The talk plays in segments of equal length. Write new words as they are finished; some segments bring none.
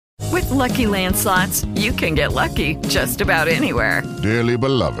Lucky Land Slots, you can get lucky just about anywhere. Dearly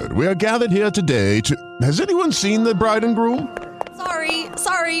beloved, we are gathered here today to... Has anyone seen the bride and groom?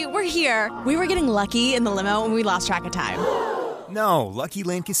 Sorry, we're here. We were getting lucky in the limo and we lost track of time. No, Lucky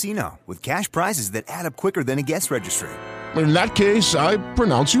Land Casino, with cash prizes that add up quicker than a guest registry. In that case, I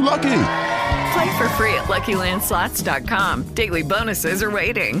pronounce you lucky. Play for free at LuckyLandSlots.com. Daily bonuses are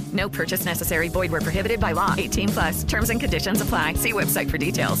waiting. No purchase necessary. Void where prohibited by law. 18+. Terms and conditions apply. See website for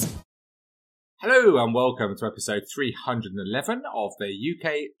details. Hello and welcome to episode 311 of the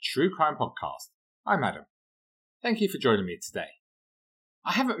UK True Crime Podcast. I'm Adam. Thank you for joining me today.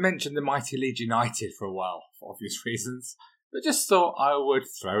 I haven't mentioned the mighty Leeds United for a while, for obvious reasons, but just thought I would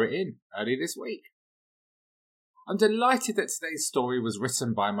throw it in early this week. I'm delighted that today's story was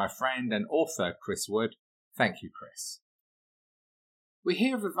written by my friend and author Chris Wood. Thank you, Chris. We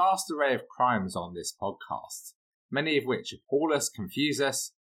hear of a vast array of crimes on this podcast, many of which appall us, confuse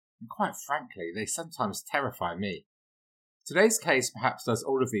us, and quite frankly, they sometimes terrify me. Today's case perhaps does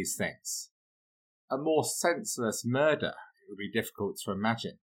all of these things. A more senseless murder, it would be difficult to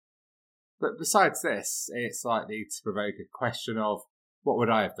imagine. But besides this, it's likely to provoke a question of, what would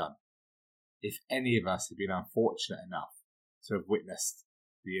I have done if any of us had been unfortunate enough to have witnessed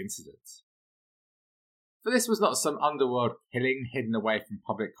the incident? For this was not some underworld killing hidden away from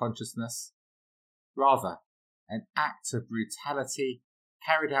public consciousness. Rather, an act of brutality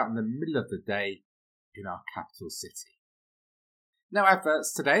carried out in the middle of the day in our capital city. No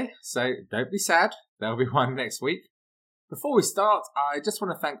adverts today, so don't be sad, there'll be one next week. Before we start, I just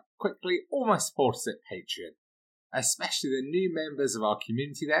want to thank quickly all my supporters at Patreon, especially the new members of our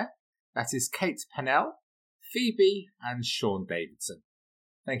community there. That is Kate Pennell, Phoebe and Sean Davidson.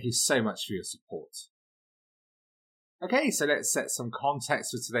 Thank you so much for your support. Okay, so let's set some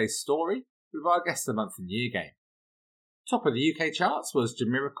context for today's story with our Guest of the Month and Year game. Top of the UK charts was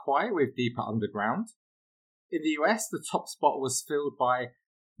Jamiroquai with Deeper Underground. In the US, the top spot was filled by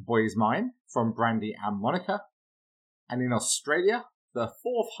Boy Is Mine from Brandy and Monica. And in Australia, the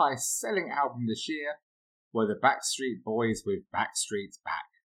fourth highest selling album this year were the Backstreet Boys with Backstreet's Back.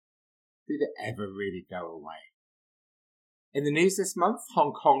 Did it ever really go away? In the news this month,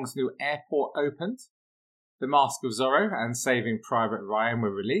 Hong Kong's new airport opened. The Mask of Zorro and Saving Private Ryan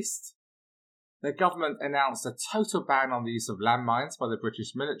were released. The government announced a total ban on the use of landmines by the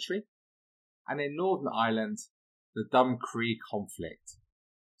British military. And in Northern Ireland, the Dumcree conflict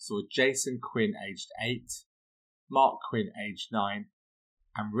saw Jason Quinn aged 8, Mark Quinn aged 9,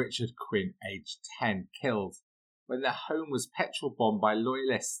 and Richard Quinn aged 10 killed when their home was petrol bombed by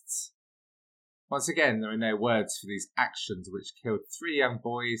loyalists. Once again, there are no words for these actions which killed 3 young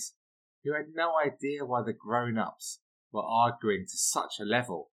boys who had no idea why the grown-ups were arguing to such a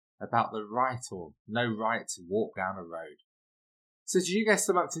level about the right or no right to walk down a road. So did you guess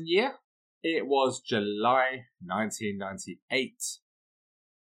the month and year? It was July 1998.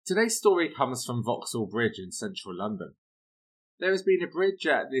 Today's story comes from Vauxhall Bridge in central London. There has been a bridge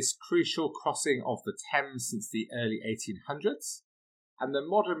at this crucial crossing of the Thames since the early 1800s, and the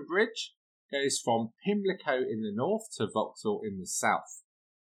modern bridge goes from Pimlico in the north to Vauxhall in the south.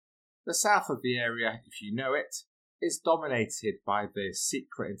 The south of the area, if you know it, is dominated by the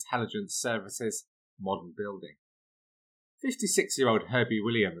Secret Intelligence Service's modern building. 56-year-old Herbie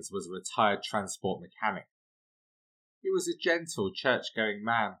Williams was a retired transport mechanic. He was a gentle, church-going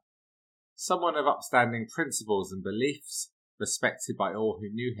man, someone of upstanding principles and beliefs, respected by all who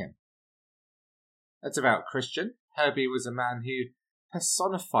knew him. A devout Christian, Herbie was a man who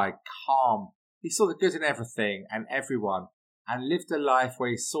personified calm. He saw the good in everything and everyone, and lived a life where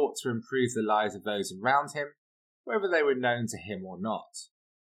he sought to improve the lives of those around him, whether they were known to him or not.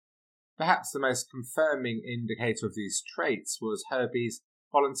 Perhaps the most confirming indicator of these traits was Herbie's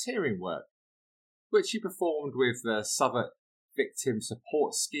volunteering work, which he performed with the Southwark Victim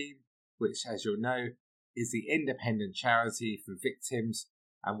Support Scheme, which, as you'll know, is the independent charity for victims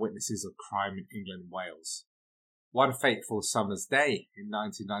and witnesses of crime in England and Wales. One fateful summer's day in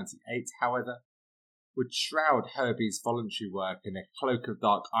 1998, however, would shroud Herbie's voluntary work in a cloak of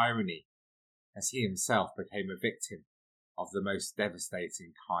dark irony, as he himself became a victim of the most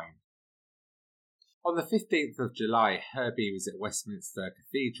devastating kind. On the 15th of July, Herbie was at Westminster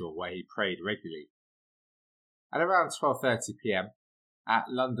Cathedral, where he prayed regularly. At around 12:30 p.m, at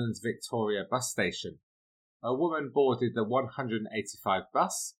London's Victoria bus station, a woman boarded the 185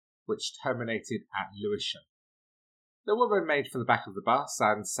 bus, which terminated at Lewisham. The woman made for the back of the bus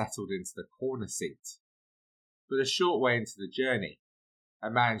and settled into the corner seat. But a short way into the journey, a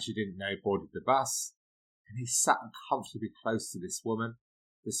man she didn't know boarded the bus, and he sat uncomfortably close to this woman,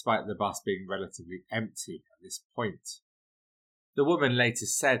 despite the bus being relatively empty at this point. The woman later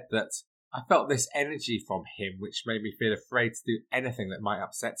said that, "I felt this energy from him which made me feel afraid to do anything that might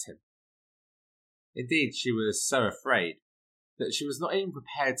upset him." Indeed, she was so afraid that she was not even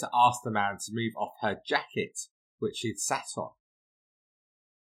prepared to ask the man to move off her jacket, which she'd sat on.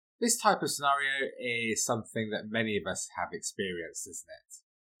 This type of scenario is something that many of us have experienced, isn't it?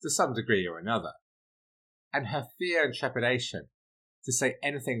 To some degree or another. And her fear and trepidation to say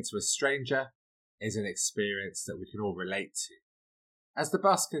anything to a stranger is an experience that we can all relate to. As the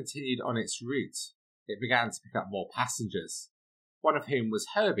bus continued on its route, it began to pick up more passengers, one of whom was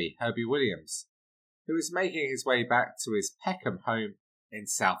Herbie Williams, who was making his way back to his Peckham home in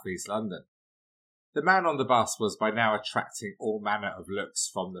southeast London. The man on the bus was by now attracting all manner of looks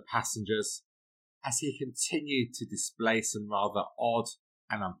from the passengers, as he continued to display some rather odd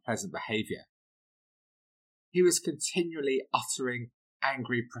and unpleasant behaviour. He was continually uttering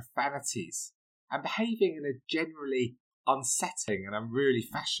angry profanities and behaving in a generally unsettling and unruly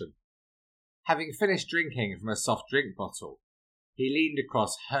fashion. Having finished drinking from a soft drink bottle, he leaned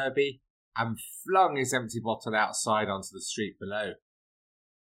across Herbie and flung his empty bottle outside onto the street below.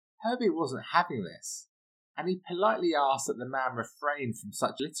 Herbie wasn't having this, and he politely asked that the man refrain from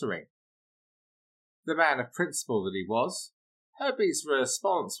such littering. The man of principle that he was, Herbie's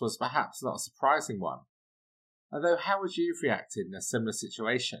response was perhaps not a surprising one, although how would you have reacted in a similar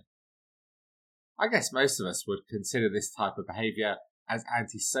situation? I guess most of us would consider this type of behaviour as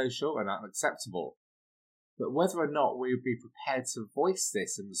antisocial and unacceptable, but whether or not we would be prepared to voice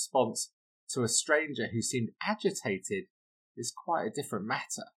this in response to a stranger who seemed agitated is quite a different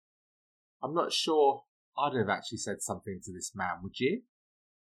matter. I'm not sure I'd have actually said something to this man, would you?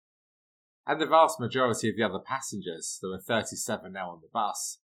 And the vast majority of the other passengers, there were 37 now on the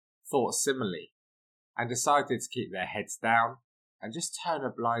bus, thought similarly, and decided to keep their heads down and just turn a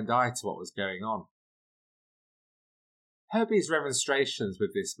blind eye to what was going on. Herbie's remonstrations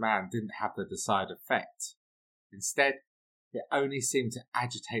with this man didn't have the desired effect. Instead, it only seemed to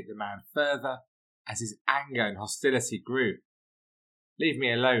agitate the man further as his anger and hostility grew. "Leave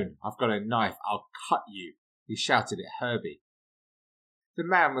me alone, I've got a knife, I'll cut you," he shouted at Herbie. The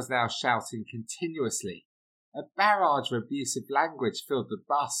man was now shouting continuously. A barrage of abusive language filled the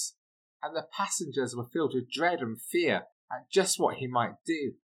bus, and the passengers were filled with dread and fear at just what he might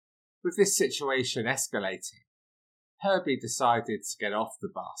do. With this situation escalating, Herbie decided to get off the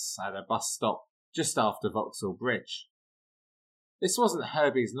bus at a bus stop just after Vauxhall Bridge. This wasn't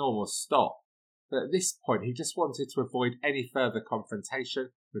Herbie's normal stop, but at this point he just wanted to avoid any further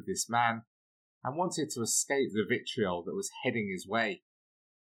confrontation with this man and wanted to escape the vitriol that was heading his way.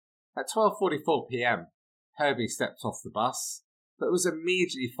 At 12:44 p.m, Herbie stepped off the bus, but was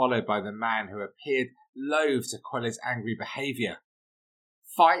immediately followed by the man who appeared loath to quell his angry behaviour.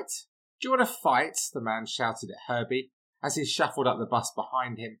 "Fight? Do you want to fight?" the man shouted at Herbie as he shuffled up the bus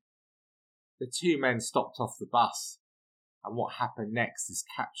behind him. The two men stopped off the bus, and what happened next is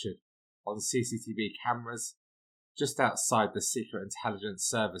captured on CCTV cameras just outside the Secret Intelligence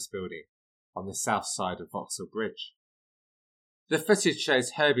Service building on the south side of Vauxhall Bridge. The footage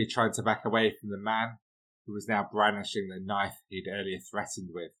shows Herbie trying to back away from the man, who was now brandishing the knife he'd earlier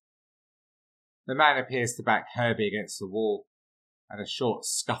threatened with. The man appears to back Herbie against the wall, and a short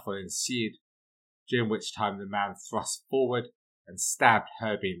scuffle ensued, during which time the man thrust forward and stabbed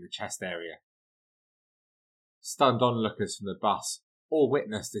Herbie in the chest area. Stunned onlookers from the bus all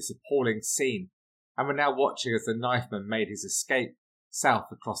witnessed this appalling scene and were now watching as the knifeman made his escape south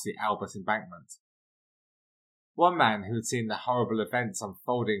across the Albert Embankment. One man who had seen the horrible events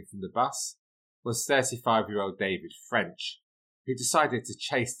unfolding from the bus was 35-year-old David French, who decided to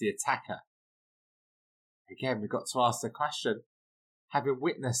chase the attacker. Again, we've got to ask the question, having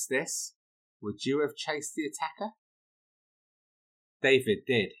witnessed this, would you have chased the attacker? David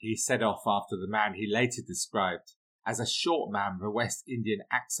did. He set off after the man he later described as a short man with a West Indian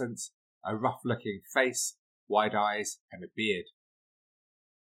accent, a rough-looking face, wide eyes, and a beard.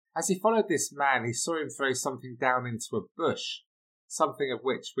 As he followed this man, he saw him throw something down into a bush, something of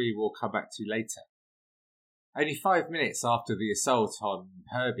which we will come back to later. Only 5 minutes after the assault on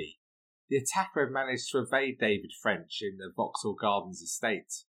Herbie, the attacker had managed to evade David French in the Vauxhall Gardens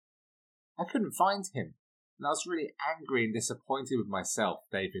estate. "I couldn't find him, and I was really angry and disappointed with myself,"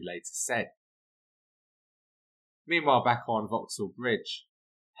 David later said. Meanwhile, back on Vauxhall Bridge,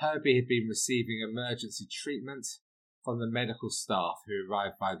 Herbie had been receiving emergency treatment from the medical staff who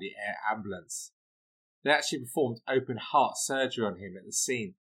arrived by the air ambulance. They actually performed open heart surgery on him at the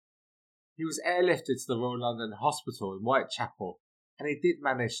scene. He was airlifted to the Royal London Hospital in Whitechapel, and he did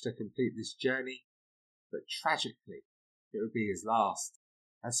manage to complete this journey, but tragically, it would be his last,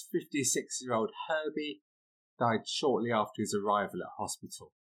 as 56-year-old Herbie died shortly after his arrival at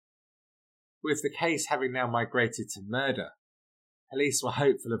hospital. With the case having now migrated to murder, police were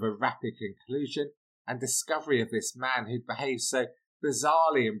hopeful of a rapid conclusion and discovery of this man who'd behaved so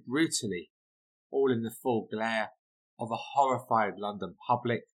bizarrely and brutally, all in the full glare of a horrified London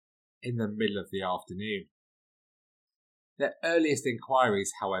public in the middle of the afternoon. Their earliest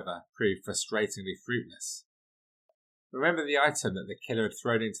inquiries, however, proved frustratingly fruitless. Remember the item that the killer had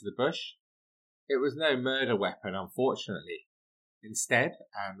thrown into the bush? It was no murder weapon, unfortunately. Instead,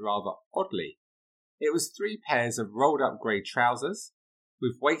 and rather oddly, it was 3 pairs of rolled-up grey trousers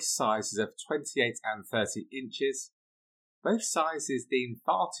with waist sizes of 28 and 30 inches, both sizes deemed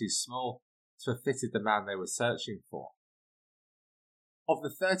far too small to have fitted the man they were searching for. Of the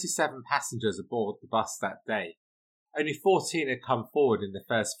 37 passengers aboard the bus that day, only 14 had come forward in the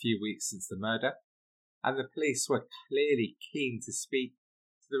first few weeks since the murder, and the police were clearly keen to speak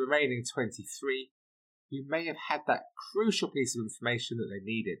to the remaining 23 who may have had that crucial piece of information that they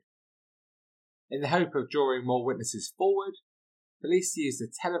needed. In the hope of drawing more witnesses forward, police used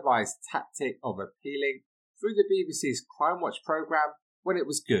the televised tactic of appealing through the BBC's Crime Watch programme when it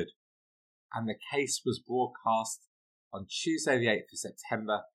was good, and the case was broadcast on Tuesday the 8th of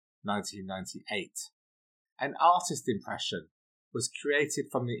September 1998. An artist impression was created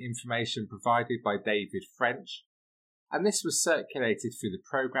from the information provided by David French, and this was circulated through the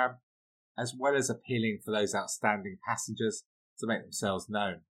programme, as well as appealing for those outstanding passengers to make themselves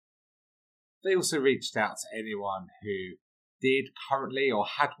known. They also reached out to anyone who did currently or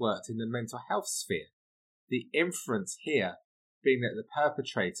had worked in the mental health sphere, the inference here being that the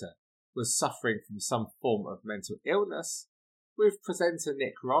perpetrator was suffering from some form of mental illness, with presenter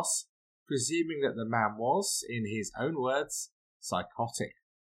Nick Ross presuming that the man was, in his own words, psychotic.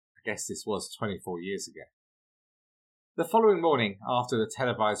 I guess this was 24 years ago. The following morning, after the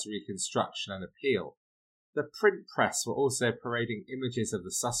televised reconstruction and appeal, the print press were also parading images of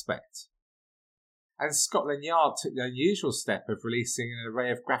the suspect. And Scotland Yard took the unusual step of releasing an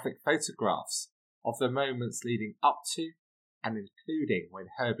array of graphic photographs of the moments leading up to and including when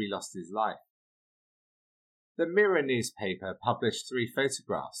Herbie lost his life. The Mirror newspaper published 3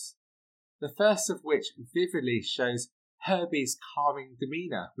 photographs, the first of which vividly shows Herbie's calming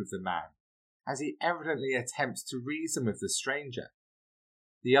demeanour with the man, as he evidently attempts to reason with the stranger.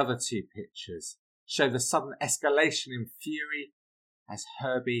 The other 2 pictures show the sudden escalation in fury as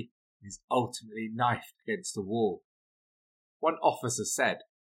Herbie is ultimately knifed against the wall. One officer said,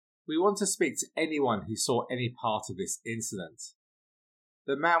 "We want to speak to anyone who saw any part of this incident.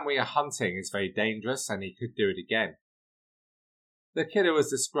 The man we are hunting is very dangerous and he could do it again." The killer was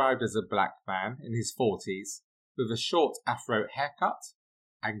described as a black man in his 40s with a short afro haircut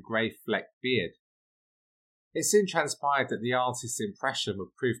and grey-flecked beard. It soon transpired that the artist's impression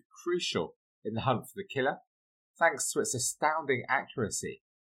would prove crucial in the hunt for the killer, thanks to its astounding accuracy.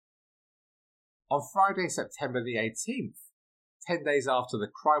 On Friday, September the 18th, 10 days after the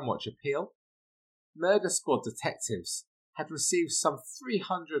Crime Watch appeal, Murder Squad detectives had received some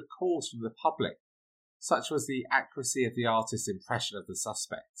 300 calls from the public. Such was the accuracy of the artist's impression of the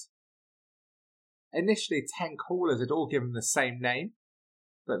suspect. Initially, 10 callers had all given the same name,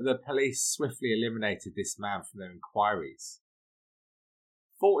 but the police swiftly eliminated this man from their inquiries.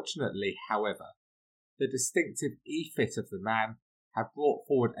 Fortunately, however, the distinctive e-fit of the man had brought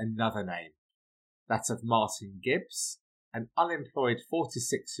forward another name, that of Martin Gibbs, an unemployed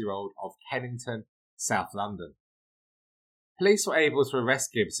 46-year-old of Kennington, South London. Police were able to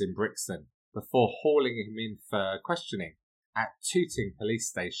arrest Gibbs in Brixton before hauling him in for questioning at Tooting Police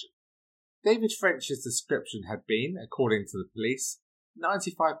Station. David French's description had been, according to the police,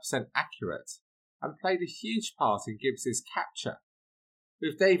 95% accurate and played a huge part in Gibbs's capture,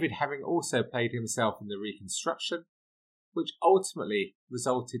 with David having also played himself in the reconstruction, which ultimately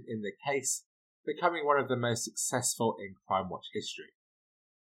resulted in the case becoming one of the most successful in Crime Watch history.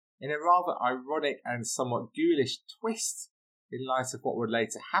 In a rather ironic and somewhat ghoulish twist in light of what would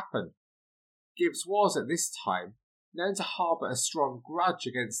later happen, Gibbs was at this time known to harbour a strong grudge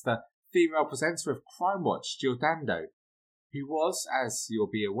against the female presenter of Crime Watch, Jill Dando, who was, as you'll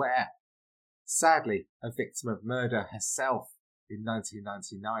be aware, sadly a victim of murder herself in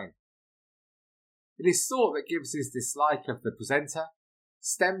 1999. It is thought that Gibbs's dislike of the presenter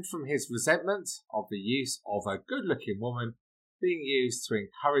stemmed from his resentment of the use of a good-looking woman being used to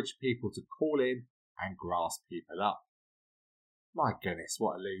encourage people to call in and grass people up. My goodness,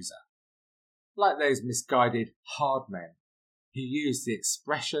 what a loser. Like those misguided hard men who use the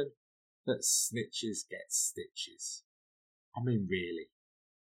expression that snitches get stitches. I mean, really.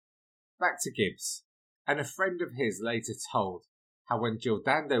 Back to Gibbs, and a friend of his later told how when Jill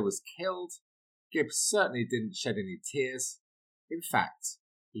Dando was killed, Gibbs certainly didn't shed any tears. In fact,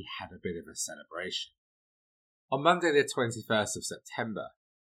 he had a bit of a celebration. On Monday the 21st of September,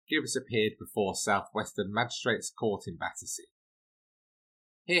 Gibbs appeared before South Western Magistrates Court in Battersea.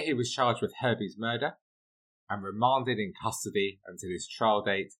 Here he was charged with Herbie's murder and remanded in custody until his trial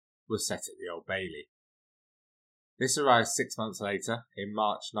date was set at the Old Bailey. This arrived 6 months later, in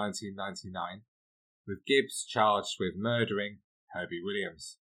March 1999, with Gibbs charged with murdering Herbie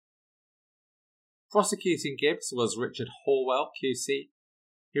Williams. Prosecuting Gibbs was Richard Horwell, QC.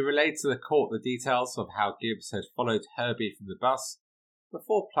 He relayed to the court the details of how Gibbs had followed Herbie from the bus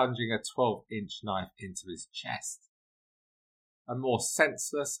before plunging a 12-inch knife into his chest. A more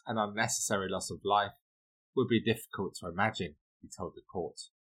senseless and unnecessary loss of life would be difficult to imagine, he told the court.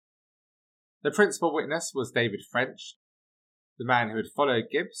 The principal witness was David French, the man who had followed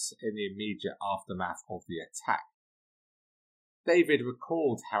Gibbs in the immediate aftermath of the attack. David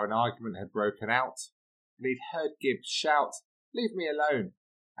recalled how an argument had broken out, and he'd heard Gibbs shout, "Leave me alone,"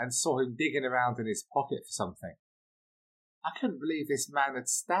 and saw him digging around in his pocket for something. "I couldn't believe this man had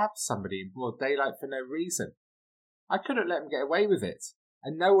stabbed somebody in broad daylight for no reason. I couldn't let him get away with it,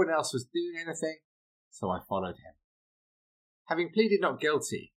 and no one else was doing anything, so I followed him." Having pleaded not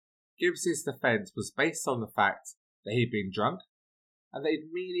guilty, Gibbs's defence was based on the fact that he'd been drunk and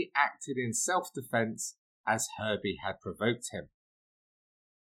they'd merely acted in self-defence as Herbie had provoked him.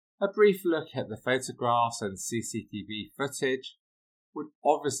 A brief look at the photographs and CCTV footage would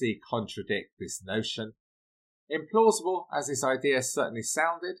obviously contradict this notion. Implausible as this idea certainly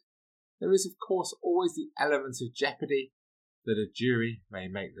sounded, there is of course always the element of jeopardy that a jury may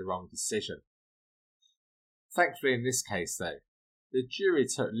make the wrong decision. Thankfully in this case though, the jury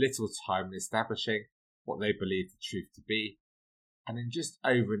took little time in establishing what they believed the truth to be, and in just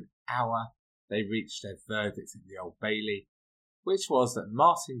over an hour they reached their verdict at the Old Bailey, which was that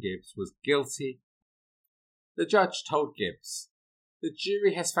Martin Gibbs was guilty. The judge told Gibbs, "The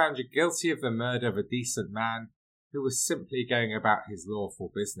jury has found you guilty of the murder of a decent man who was simply going about his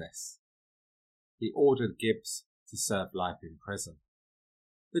lawful business." He ordered Gibbs to serve life in prison.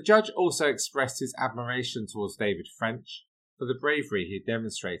 The judge also expressed his admiration towards David French for the bravery he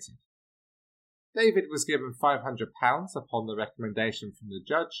demonstrated. David was given £500 upon the recommendation from the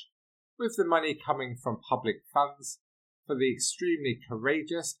judge, with the money coming from public funds for the extremely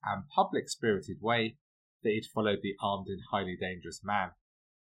courageous and public-spirited way that he'd followed the armed and highly dangerous man.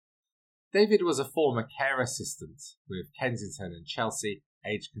 David was a former care assistant with Kensington and Chelsea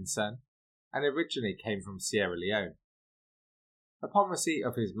Age Concern and originally came from Sierra Leone. Upon receipt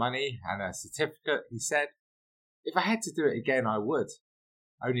of his money and a certificate, he said, "If I had to do it again, I would.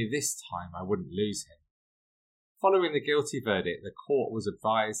 Only this time I wouldn't lose him." Following the guilty verdict, the court was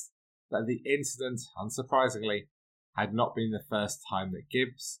advised that the incident, unsurprisingly, had not been the first time that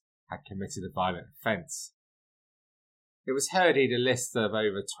Gibbs had committed a violent offence. It was heard he'd a list of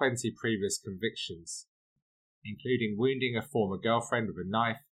over 20 previous convictions, including wounding a former girlfriend with a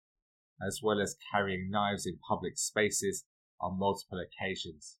knife, as well as carrying knives in public spaces on multiple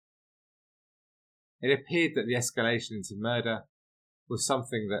occasions. It appeared that the escalation into murder was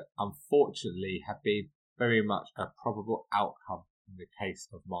something that unfortunately had been very much a probable outcome in the case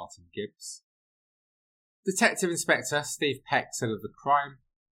of Martin Gibbs. Detective Inspector Steve Peck said of the crime,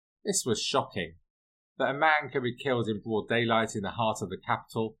 "This was shocking, that a man could be killed in broad daylight in the heart of the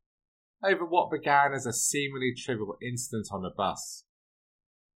capital over what began as a seemingly trivial incident on a bus.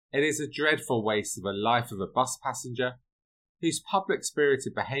 It is a dreadful waste of a life of a bus passenger whose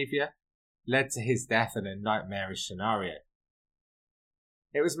public-spirited behaviour led to his death in a nightmarish scenario.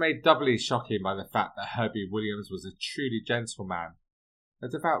 It was made doubly shocking by the fact that Herbie Williams was a truly gentle man, a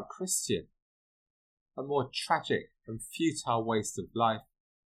devout Christian. A more tragic and futile waste of life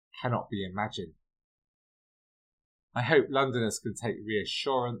cannot be imagined. I hope Londoners can take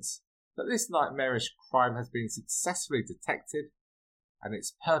reassurance that this nightmarish crime has been successfully detected and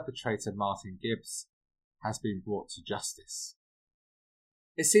its perpetrator, Martin Gibbs, has been brought to justice."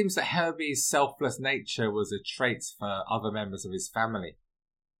 It seems that Herbie's selfless nature was a trait for other members of his family.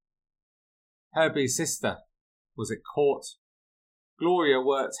 Herbie's sister was at court. Gloria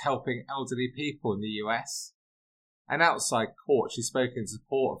worked helping elderly people in the US. And outside court, she spoke in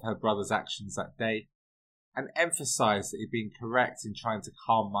support of her brother's actions that day and emphasised that he'd been correct in trying to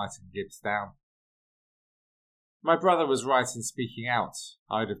calm Martin Gibbs down. "My brother was right in speaking out.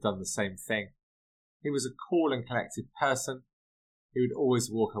 I'd have done the same thing. He was a cool and collected person. He would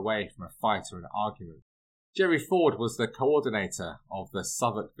always walk away from a fight or an argument." Jerry Ford was the coordinator of the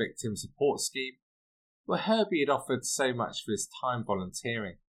Southwark Victim Support Scheme, where Herbie had offered so much for his time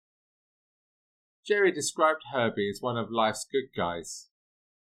volunteering. Jerry described Herbie as one of life's good guys.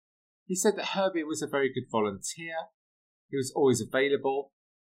 He said that Herbie was a very good volunteer, he was always available,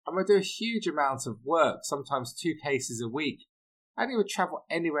 and would do a huge amount of work, sometimes 2 cases a week, and he would travel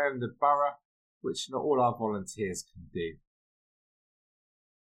anywhere in the borough, which not all our volunteers can do.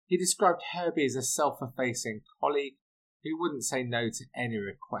 He described Herbie as a self-effacing colleague who wouldn't say no to any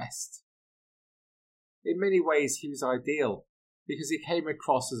request. In many ways he was ideal, because he came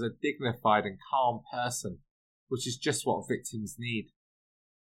across as a dignified and calm person, which is just what victims need.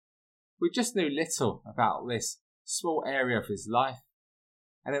 We just knew little about this small area of his life,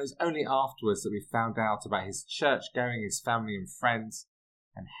 and it was only afterwards that we found out about his church going, his family and friends,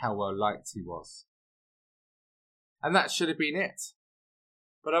 and how well liked he was. And that should have been it.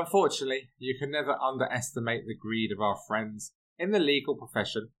 But unfortunately, you can never underestimate the greed of our friends in the legal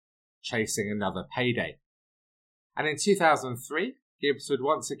profession chasing another payday. And in 2003, Gibbs would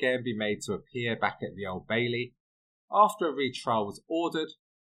once again be made to appear back at the Old Bailey after a retrial was ordered.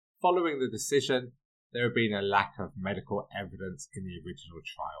 Following the decision, there had been a lack of medical evidence in the original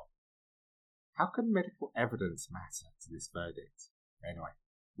trial. How can medical evidence matter to this verdict? Anyway,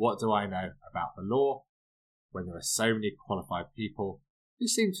 what do I know about the law when there are so many qualified people who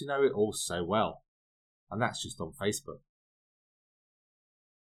seem to know it all so well? And that's just on Facebook.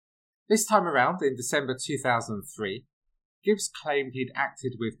 This time around, in December 2003, Gibbs claimed he'd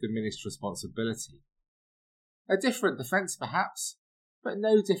acted with diminished responsibility. A different defence perhaps, but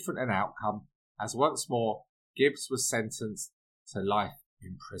no different an outcome, as once more Gibbs was sentenced to life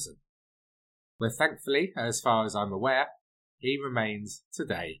in prison, where thankfully, as far as I'm aware, he remains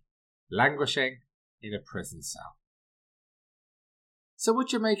today, languishing in a prison cell. So what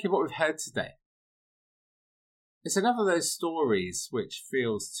do you make of what we've heard today? It's another of those stories which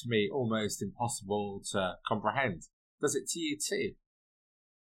feels to me almost impossible to comprehend. Does it to you too?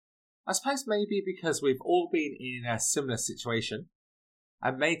 I suppose maybe because we've all been in a similar situation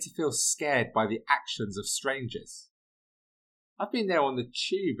and made to feel scared by the actions of strangers. I've been there on the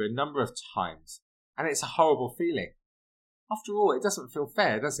tube a number of times, and it's a horrible feeling. After all, it doesn't feel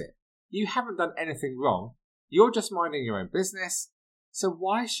fair, does it? You haven't done anything wrong, you're just minding your own business, so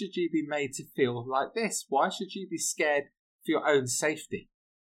why should you be made to feel like this? Why should you be scared for your own safety?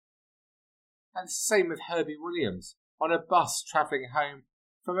 And it's the same with Herbie Williams, on a bus travelling home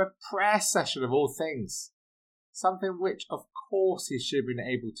from a prayer session of all things. Something which, of course, he should have been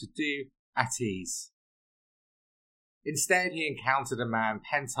able to do at ease. Instead, he encountered a man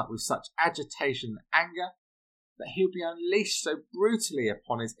pent up with such agitation and anger that he would be unleashed so brutally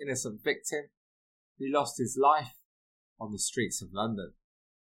upon his innocent victim, who lost his life on the streets of London.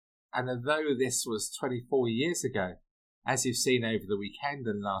 And although this was 24 years ago, as you've seen over the weekend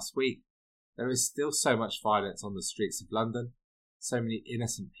and last week, there is still so much violence on the streets of London, so many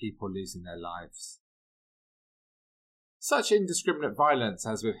innocent people losing their lives. Such indiscriminate violence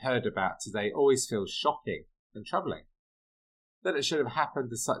as we've heard about today always feels shocking and troubling. That it should have happened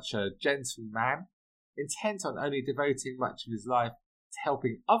to such a gentle man, intent on only devoting much of his life to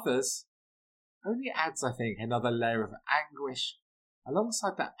helping others, only adds, I think, another layer of anguish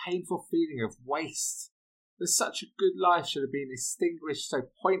alongside that painful feeling of waste, that such a good life should have been extinguished so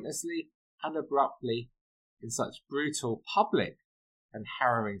pointlessly and abruptly in such brutal, public and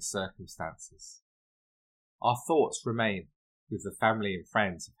harrowing circumstances. Our thoughts remain with the family and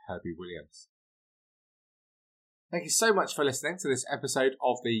friends of Herbie Williams. Thank you so much for listening to this episode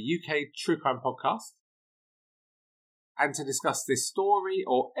of the UK True Crime Podcast. And to discuss this story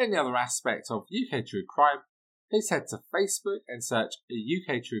or any other aspect of UK True Crime, please head to Facebook and search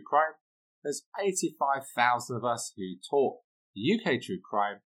UK True Crime. There's 85,000 of us who talk UK True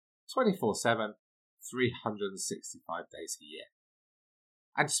Crime 24/7, 365 days a year.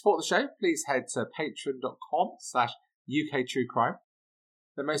 And to support the show, please head to patreon.com/UK True Crime.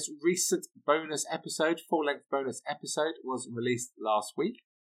 The most recent bonus episode, full-length bonus episode, was released last week.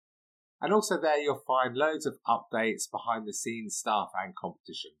 And also there you'll find loads of updates, behind-the-scenes stuff and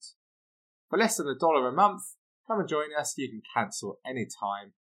competitions. For less than $1 a month, come and join us. You can cancel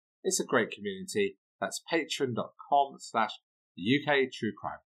anytime. It's a great community. That's patreon.com/UK True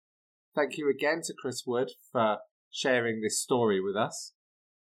Crime. Thank you again to Chris Wood for sharing this story with us.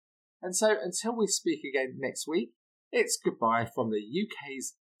 And so until we speak again next week, it's goodbye from the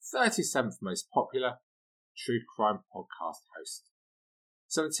UK's 37th most popular true crime podcast host.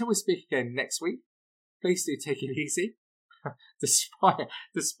 So until we speak again next week, please do take it easy,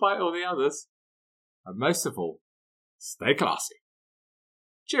 despite all the others. And most of all, stay classy.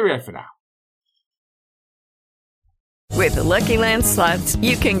 Cheerio for now. With the Lucky Land Slots,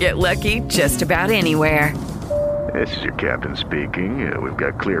 you can get lucky just about anywhere. This is your captain speaking. We've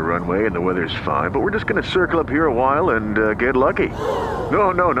got clear runway and the weather's fine, but we're just going to circle up here a while and get lucky.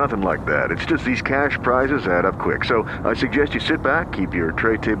 No, nothing like that. It's just these cash prizes add up quick. So I suggest you sit back, keep your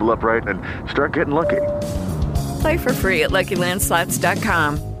tray table upright, and start getting lucky. Play for free at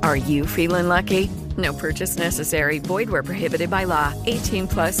LuckyLandSlots.com. Are you feeling lucky? No purchase necessary. Void where prohibited by law.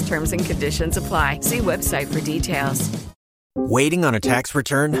 18+ terms and conditions apply. See website for details. Waiting on a tax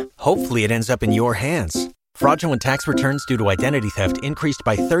return? Hopefully it ends up in your hands. Fraudulent tax returns due to identity theft increased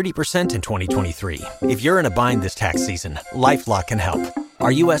by 30% in 2023. If you're in a bind this tax season, LifeLock can help.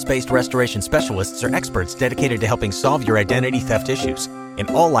 Our U.S.-based restoration specialists are experts dedicated to helping solve your identity theft issues. And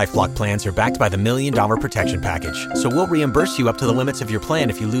all LifeLock plans are backed by the $1 Million Protection Package. So we'll reimburse you up to the limits of your plan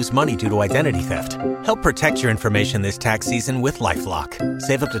if you lose money due to identity theft. Help protect your information this tax season with LifeLock.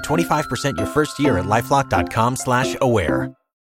 Save up to 25% your first year at LifeLock.com/aware.